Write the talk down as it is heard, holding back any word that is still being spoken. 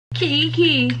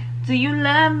Kiki, do you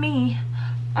love me?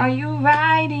 Are you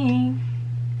riding?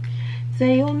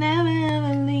 Say you'll never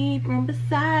ever leave from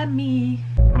beside me.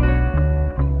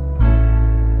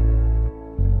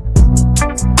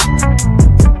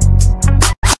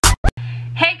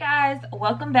 Hey guys,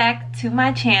 welcome back to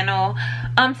my channel.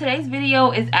 Today's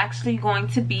video is actually going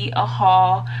to be a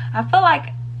haul. I feel like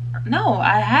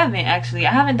I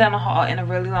haven't done a haul in a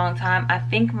really long time. I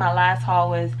think my last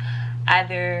haul was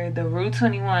either the Rue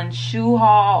 21 shoe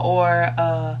haul or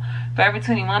Forever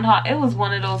 21 haul. It was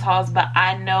one of those hauls, but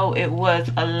I know it was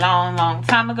a long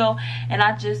time ago, and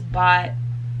I just bought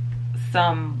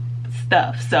some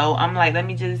stuff, so I'm like, let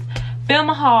me just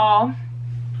film a haul.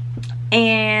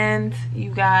 And you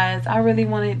guys, I really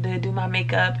wanted to do my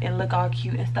makeup and look all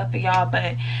cute and stuff for y'all,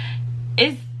 but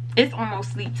it's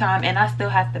almost sleep time and I still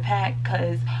have to pack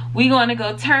because we going to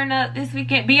go turn up this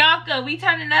weekend. Bianca, we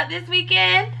turning up this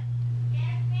weekend?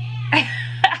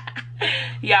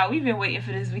 Y'all, we've been waiting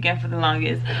for this weekend for the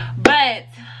longest, but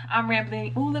I'm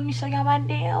rambling. Ooh, let me show y'all my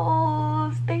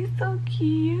nails. They so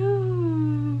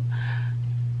cute.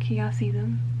 Can y'all see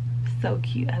them? So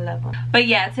cute. I love them. But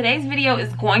yeah, today's video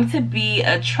is going to be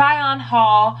a try on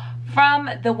haul from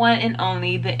the one and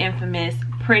only, the infamous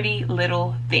Pretty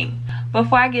Little Thing.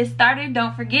 Before I get started,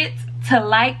 don't forget to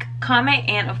like, comment,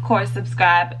 and of course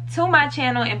subscribe to my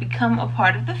channel and become a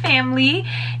part of the family.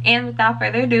 And without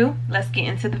further ado, let's get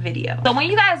into the video. So when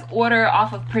you guys order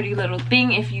off of Pretty Little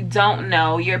Thing, if you don't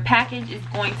know, your package is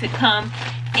going to come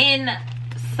in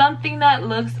something that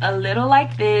looks a little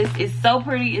like this. It's so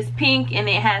pretty. It's pink and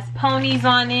it has ponies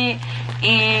on it,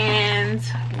 and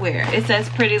where it says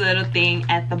Pretty Little Thing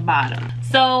at the bottom.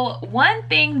 So one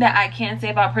thing that I can say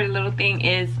about Pretty Little Thing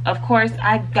is, of course,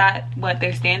 I got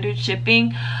their standard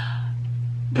shipping.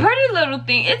 Pretty Little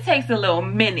Thing, it takes a little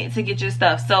minute to get your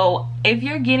stuff. So if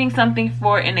you're getting something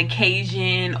for an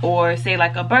occasion, or say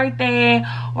like a birthday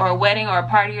or a wedding or a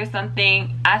party or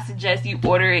something, I suggest you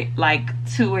order it like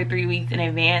 2 or 3 weeks in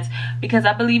advance, because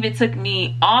I believe it took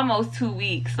me almost 2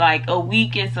 weeks, like a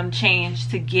week and some change,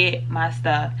 to get my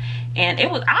stuff. And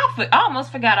it was, I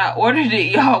almost forgot I ordered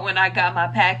it, y'all, when I got my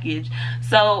package.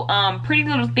 So Pretty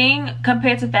Little Thing,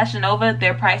 compared to Fashion Nova,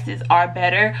 their prices are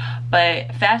better,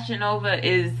 but Fashion Nova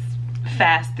is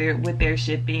faster with their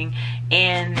shipping.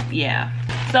 And yeah,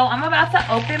 so I'm about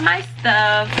to open my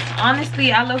stuff.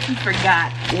 Honestly, I low-key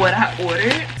forgot what I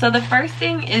ordered. So the first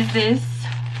thing is this.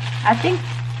 I think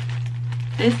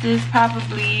this is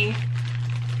probably,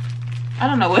 I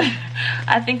don't know what,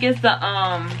 I think it's the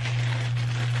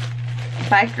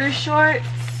biker shorts.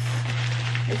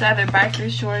 It's either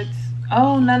biker shorts.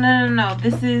 Oh, no,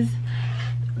 this is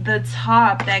the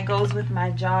top that goes with my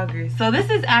joggers. So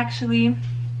this is actually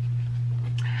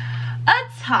a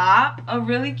top, a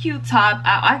really cute top.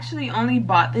 I actually only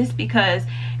bought this because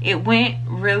it went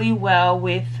really well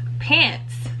with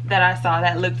pants that I saw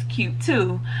that looked cute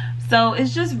too. So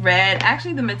it's just red.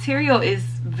 Actually, the material is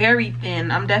very thin.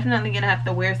 I'm definitely gonna have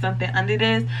to wear something under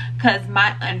this because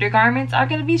my undergarments are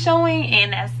gonna be showing,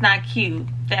 and that's not cute.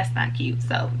 That's not cute.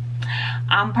 So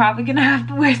I'm probably gonna have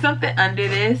to wear something under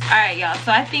this. All right, y'all,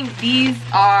 so I think these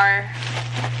are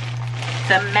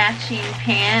the matching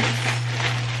pants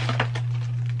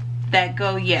that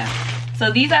go, yeah,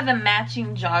 so these are the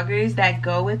matching joggers that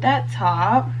go with that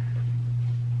top.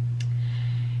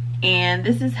 And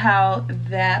this is how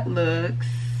that looks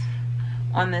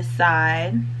on the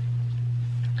side.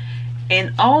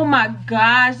 And oh my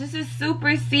gosh, this is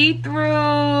super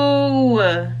see-through.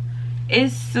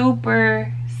 It's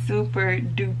super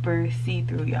duper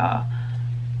see-through, y'all.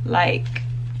 Like,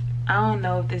 I don't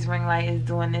know if this ring light is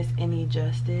doing this any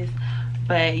justice,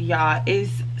 but y'all,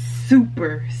 it's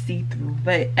super see-through.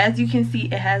 But as you can see,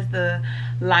 it has the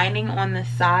lining on the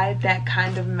side that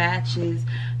kind of matches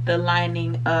the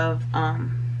lining of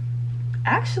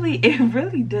actually it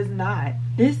really does not.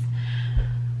 This,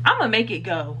 I'm gonna make it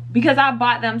go because I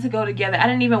bought them to go together. I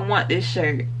didn't even want this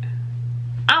shirt.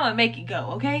 I'm gonna make it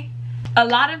go, okay? A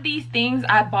lot of these things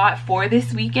I bought for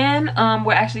this weekend.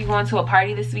 We're actually going to a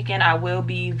party this weekend. I will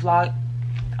be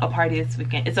a party this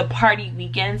weekend. It's a party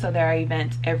weekend, so there are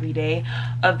events every day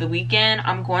of the weekend.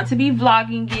 I'm going to be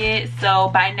vlogging it, so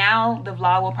by now the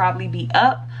vlog will probably be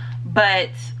up.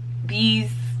 But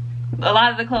a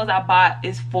lot of the clothes I bought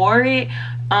is for it.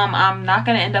 I'm not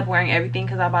gonna end up wearing everything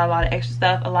because I bought a lot of extra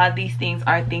stuff. A lot of these things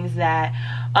are things that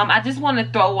I just want to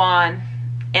throw on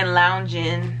and lounge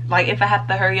in. Like if I have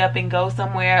to hurry up and go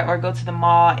somewhere or go to the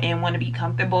mall and want to be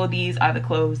comfortable, these are the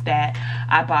clothes that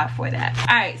I bought for that.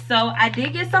 All right, so I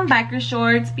did get some biker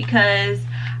shorts because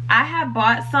I have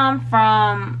bought some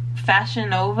from Fashion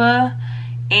Nova,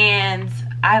 and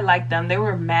I like them. They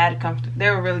were mad comfortable. They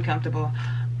were really comfortable.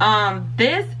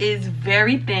 This is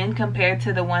very thin compared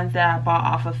to the ones that I bought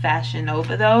off of Fashion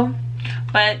Nova though,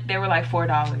 but they were like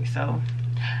 $4, so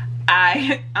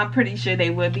I'm pretty sure they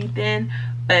would be thin.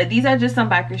 But these are just some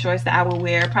biker shorts that I will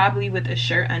wear probably with a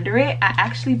shirt under it. I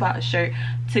actually bought a shirt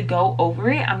to go over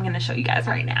it. I'm gonna show you guys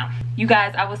right now. You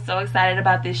guys, I was so excited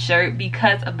about this shirt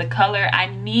because of the color. I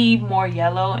need more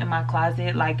yellow in my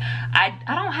closet. Like I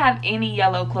don't have any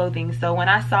yellow clothing, so when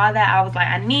I saw that, I was like,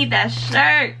 I need that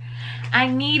shirt. I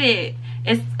need it.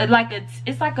 It's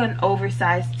like an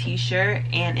oversized t-shirt,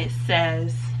 and it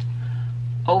says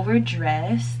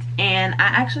overdressed, and I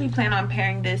actually plan on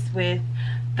pairing this with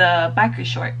the biker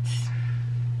shorts.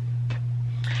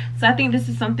 So I think this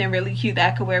is something really cute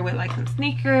that I could wear with like some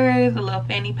sneakers, a little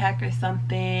fanny pack or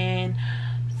something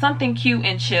cute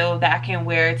and chill that I can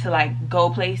wear to like go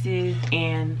places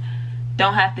and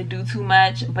don't have to do too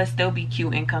much but still be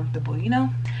cute and comfortable, you know.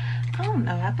 I don't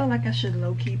know, I feel like I should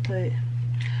low-key put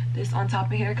this on top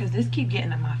of here because this keep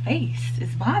getting in my face.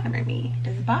 It's bothering me.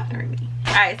 It's bothering me.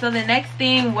 All right, so the next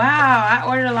thing, wow, I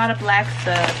ordered a lot of black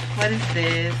stuff. What is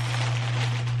this?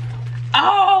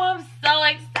 Oh, I'm so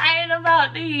excited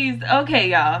about these. Okay,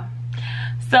 y'all,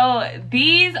 so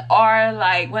these are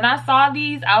like, when I saw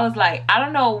these, I was like, I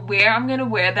don't know where I'm gonna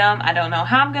wear them, I don't know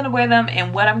how I'm gonna wear them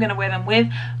and what I'm gonna wear them with,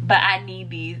 but I need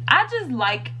these. I just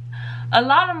like, a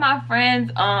lot of my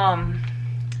friends,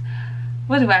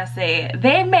 what do I say,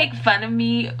 they make fun of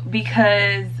me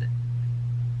because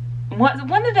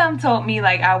one of them told me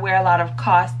like I wear a lot of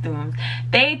costumes.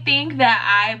 They think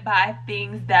that I buy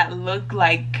things that look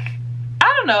like,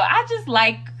 I don't know, I just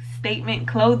like statement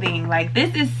clothing. Like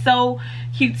this is so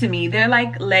cute to me. They're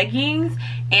like leggings,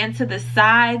 and to the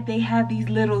side they have these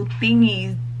little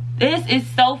thingies. This is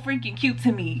so freaking cute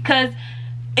to me because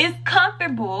it's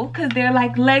comfortable, because they're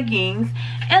like leggings.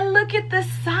 And look at the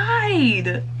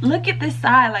side, look at this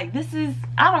side. Like this is,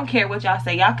 I don't care what y'all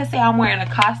say. Y'all can say I'm wearing a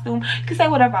costume, you can say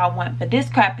whatever I want, but this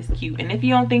crap is cute. And if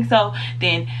you don't think so,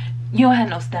 then you don't have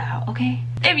no style, okay?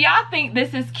 If y'all think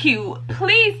this is cute,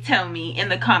 please tell me in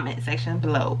the comment section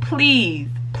below. Please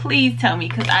tell me,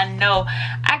 because I know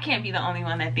I can't be the only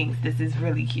one that thinks this is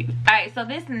really cute. All right, so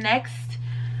this next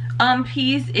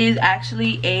piece is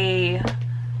actually a,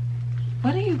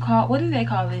 what do they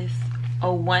call this? A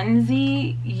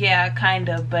onesie? Yeah, kind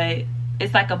of, but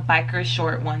it's like a biker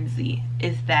short onesie.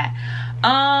 Is that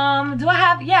do I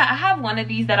have, yeah, I have one of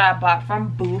these that I bought from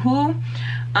Boohoo.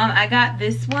 I got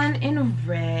this one in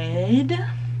red.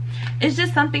 It's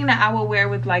just something that I will wear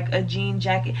with like a jean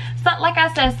jacket. So like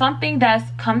I said, something that's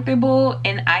comfortable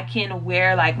and I can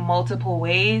wear like multiple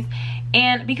ways.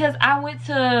 And because I went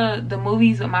to the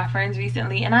movies with my friends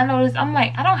recently, and I noticed, I'm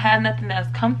like, I don't have nothing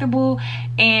that's comfortable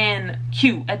and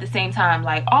cute at the same time.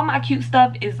 Like all my cute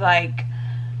stuff is like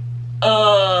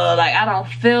I don't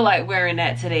feel like wearing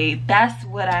that today. That's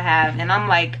what I have, and I'm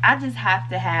like, I just have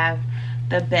to have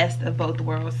the best of both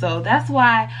worlds. So that's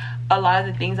why a lot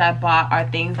of the things I bought are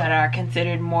things that are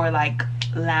considered more like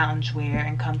loungewear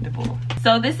and comfortable.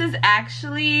 So this is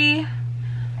actually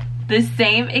the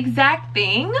same exact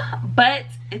thing, but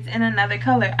it's in another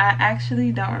color. I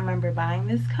actually don't remember buying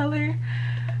this color,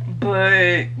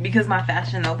 but because my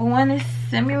Fashion Nova one is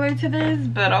similar to this,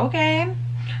 but okay.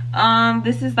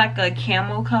 This is like a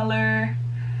camel color.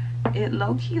 It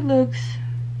low-key looks,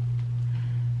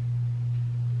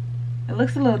 it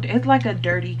looks a little, it's like a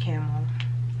dirty camel.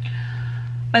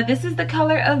 But this is the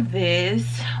color of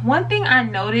this. One thing I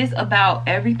noticed about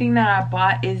everything that I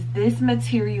bought is this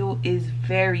material is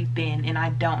very thin, and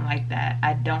I don't like that.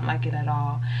 I don't like it at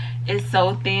all. It's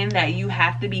so thin that you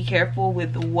have to be careful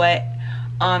with what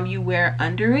you wear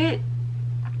under it.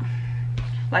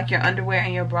 Like your underwear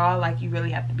and your bra, like you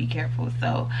really have to be careful.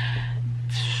 So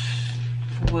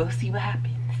we'll see what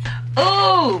happens.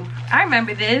 Oh, I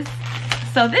remember this.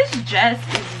 So this dress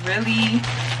is really,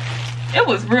 it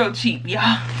was real cheap,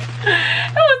 y'all.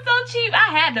 It was so cheap,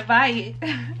 I had to buy it.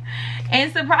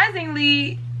 And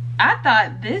surprisingly, I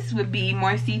thought this would be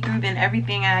more see-through than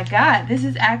everything I got. This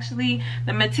is actually,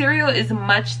 the material is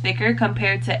much thicker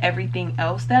compared to everything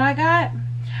else that I got.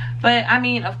 But I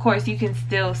mean, of course, you can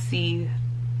still see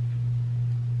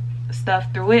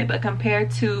stuff through it, but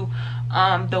compared to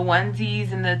the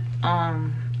onesies and the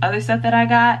other stuff that I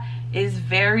got, is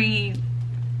very,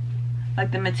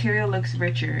 like the material looks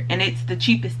richer, and it's the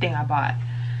cheapest thing I bought.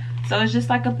 So it's just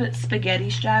like a spaghetti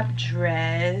strap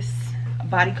dress, a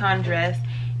bodycon dress,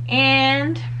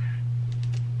 and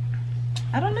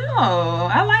I don't know,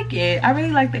 I like it. I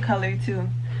really like the color too.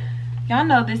 y'all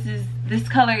know this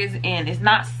color is in. It's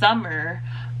not summer,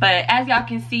 but as y'all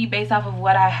can see based off of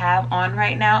what I have on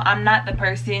right now, I'm not the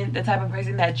type of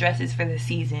person that dresses for the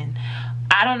season.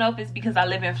 I don't know if it's because I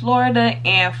live in Florida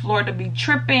and Florida be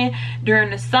tripping during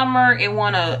the summer. It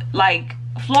wanna, like,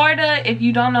 Florida, if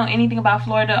you don't know anything about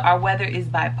Florida, our weather is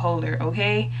bipolar,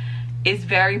 okay? It's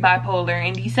very bipolar.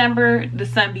 In December, the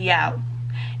sun be out.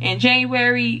 In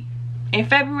January, in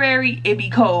February, it be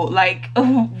cold. Like,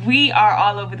 we are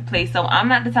all over the place. So I'm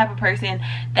not the type of person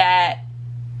that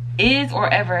is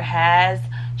or ever has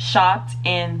shopped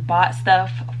and bought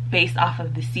stuff based off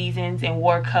of the seasons and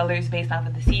wore colors based off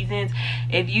of the seasons.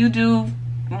 If you do,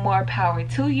 more power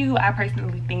to you. I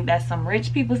personally think that's some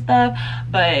rich people stuff,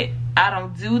 but I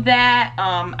don't do that.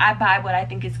 I buy what I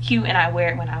think is cute and I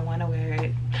wear it when I want to wear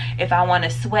it. If I want to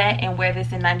sweat and wear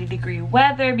this in 90-degree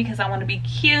weather because I want to be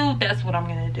cute, that's what I'm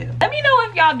gonna do. Let me know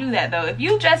if y'all do that though. If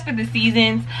you dress for the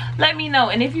seasons, let me know.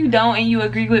 And if you don't and you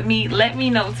agree with me, let me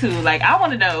know too. Like, I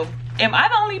want to know, am I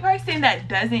the only person that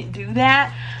doesn't do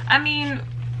that? I mean,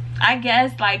 I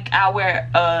guess like I wear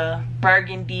a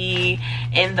burgundy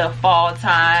in the fall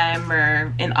time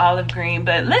or an olive green,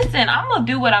 but listen, I'm gonna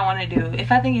do what I want to do.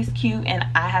 If I think it's cute and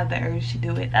I have the urge to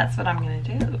do it, that's what I'm gonna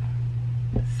do.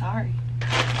 Sorry.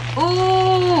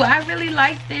 Ooh, I really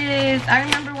like this. I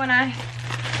remember when I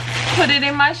put it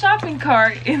in my shopping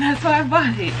cart and that's why I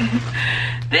bought it.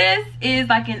 This is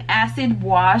like an acid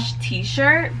wash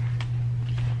t-shirt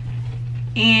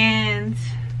and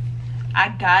I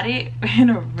got it in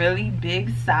a really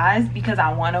big size because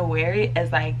I want to wear it as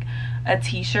like a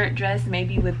t-shirt dress,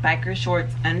 maybe with biker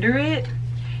shorts under it.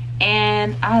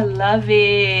 And I love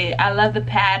it. I love the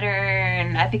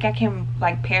pattern. I think I can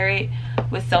like pair it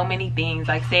with so many things.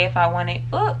 Like, say if I wanted,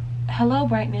 oh, hello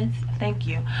brightness, thank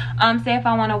you. Say if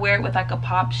I want to wear it with like a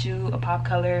pop shoe, a pop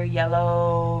color,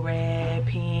 yellow, red,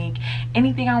 pink,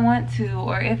 anything I want to,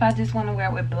 or if I just want to wear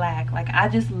it with black. Like, I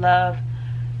just love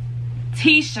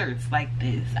t-shirts like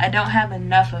this. I don't have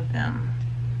enough of them,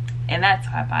 and that's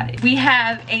why I bought it. We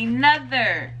have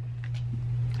another,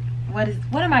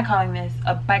 what am I calling this?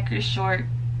 A biker short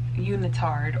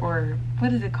unitard, or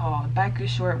what is it called? Biker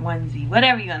short onesie,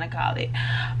 whatever you want to call it.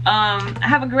 I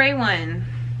have a gray one.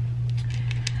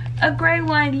 A gray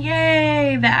one,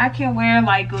 yay, that I can wear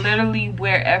like literally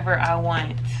wherever I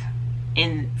want,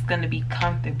 and it's gonna be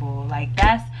comfortable. Like,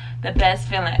 that's the best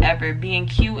feeling ever, being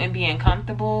cute and being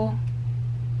comfortable.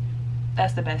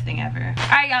 That's the best thing ever. All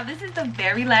right, y'all, this is the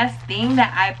very last thing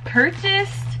that I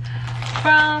purchased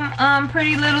from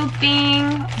Pretty Little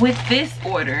Thing with this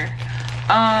order.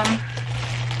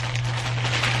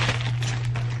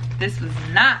 This was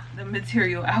not the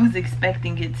material I was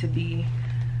expecting it to be.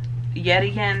 Yet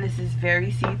again, this is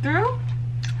very see-through.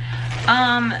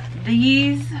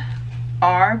 These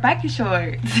are biker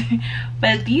shorts,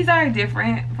 but these are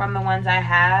different from the ones I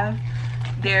have.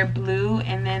 They're blue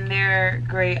and then they're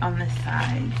gray on the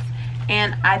sides,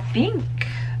 and I think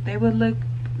they would look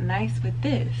nice with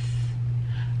this.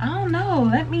 I don't know,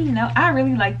 let me know. I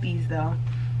really like these though.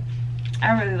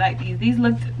 I really like these. These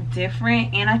looked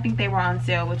different and I think they were on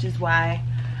sale, which is why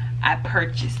I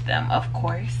purchased them, of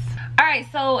course. All right,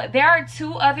 so there are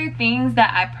two other things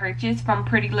that I purchased from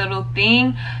Pretty Little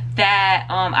Thing that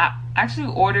I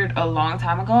actually ordered a long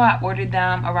time ago. I ordered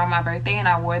them around my birthday and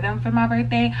I wore them for my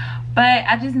birthday, but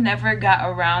I just never got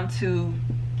around to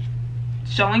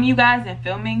showing you guys and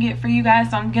filming it for you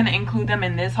guys, so I'm gonna include them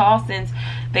in this haul since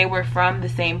they were from the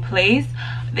same place.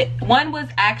 One was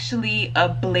actually a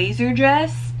blazer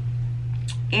dress,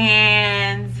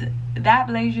 and that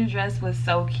blazer dress was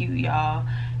so cute, y'all.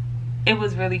 It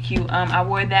was really cute. I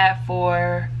wore that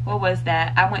for, what was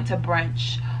that? I went to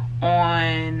brunch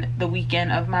on the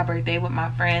weekend of my birthday with my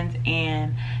friends,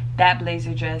 and that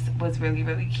blazer dress was really,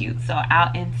 really cute. So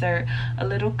I'll insert a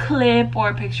little clip or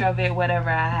a picture of it,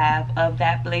 whatever I have, of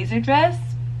that blazer dress.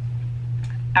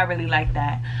 I really like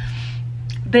that.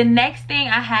 The next thing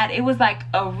I had, it was like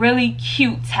a really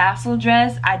cute tassel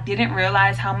dress. I didn't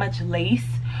realize how much lace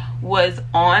was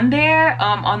on there.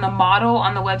 On the model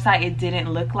on the website, it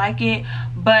didn't look like it,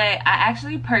 but I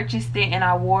actually purchased it and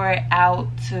I wore it out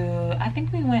to, I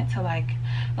think we went to like,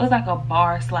 it was like a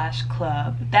bar slash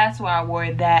club. That's where I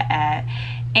wore that at,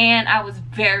 and I was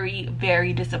very,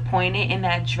 very disappointed in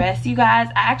that dress, you guys.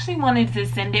 I actually wanted to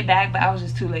send it back, but I was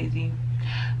just too lazy.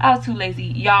 I was too lazy,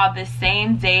 y'all. The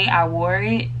same day I wore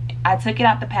it, I took it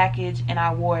out the package and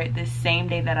I wore it the same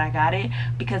day that I got it,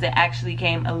 because it actually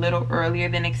came a little earlier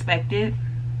than expected.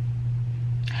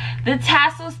 the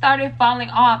tassels started falling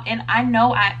off. And I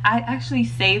know I actually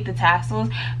saved the tassels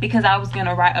because I was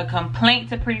gonna write a complaint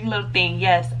to Pretty Little Thing.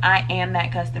 Yes, I am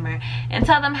that customer, and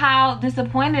tell them how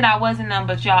disappointed I was in them.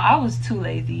 But y'all, I was too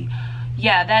lazy.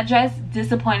 Yeah, that dress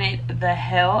disappointed the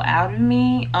hell out of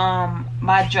me.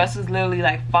 My dress was literally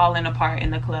like falling apart in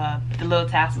the club, the little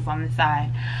tassels on the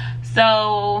side.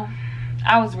 So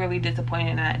I was really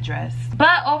disappointed in that dress.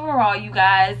 But overall, you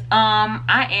guys,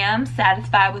 I am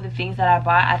satisfied with the things that I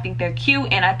bought. I think they're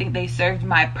cute, and I think they served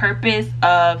my purpose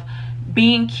of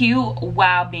being cute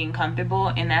while being comfortable.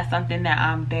 And that's something that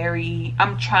I'm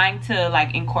trying to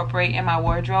like incorporate in my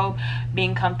wardrobe,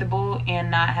 being comfortable and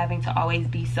not having to always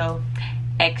be so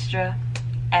extra,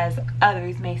 as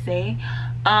others may say.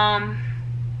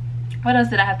 What else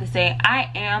did I have to say? I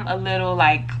am a little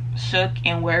like shook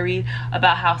and worried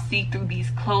about how see-through these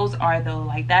clothes are though.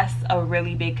 Like, that's a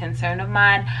really big concern of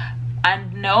mine. I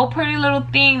know, Pretty Little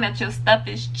Thing, that your stuff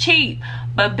is cheap,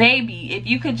 but baby, if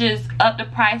you could just up the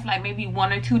price like maybe $1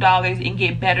 or $2 and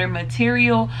get better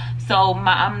material, so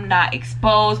I'm not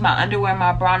exposed, my underwear,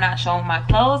 my bra not showing my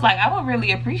clothes, like, I would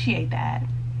really appreciate that.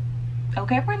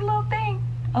 Okay, Pretty Little Thing,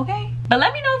 okay? But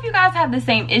let me know if you guys have the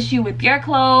same issue with your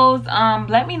clothes.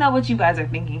 Let me know what you guys are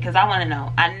thinking, because I want to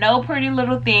know. I know Pretty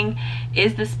Little Thing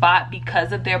is the spot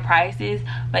because of their prices,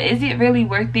 but is it really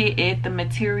worth it if the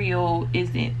material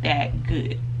isn't that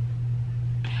good?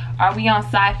 Are we on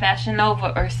side Fashion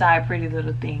Nova or side Pretty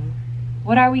Little Thing?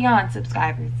 What are we on,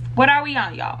 subscribers? What are we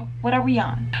on, y'all? What are we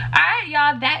on? Alright,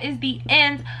 y'all, that is the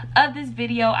end of this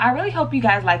video. I really hope you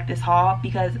guys like this haul,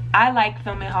 because I like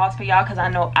filming hauls for y'all, because I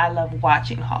know I love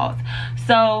watching hauls.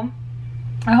 So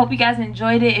I hope you guys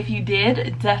enjoyed it. If you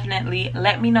did, definitely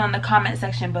let me know in the comment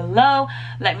section below.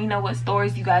 Let me know what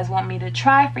stores you guys want me to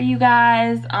try for you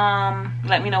guys.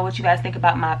 Let me know what you guys think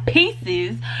about my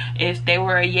pieces. If they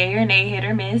were a yay or nay, hit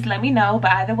or miss, let me know.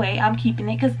 But either way, I'm keeping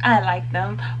it because I like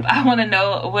them. But I want to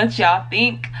know what y'all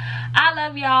think. I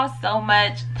love y'all so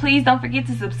much. Please don't forget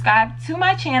to subscribe to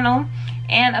my channel.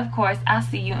 And of course, I'll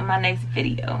see you in my next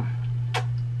video.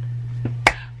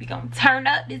 We gonna turn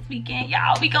up this weekend,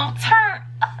 y'all. We gonna turn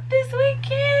up this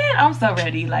weekend. I'm so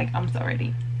ready. Like, I'm so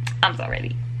ready. I'm so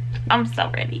ready. I'm so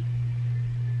ready.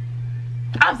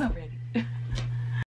 I'm so ready.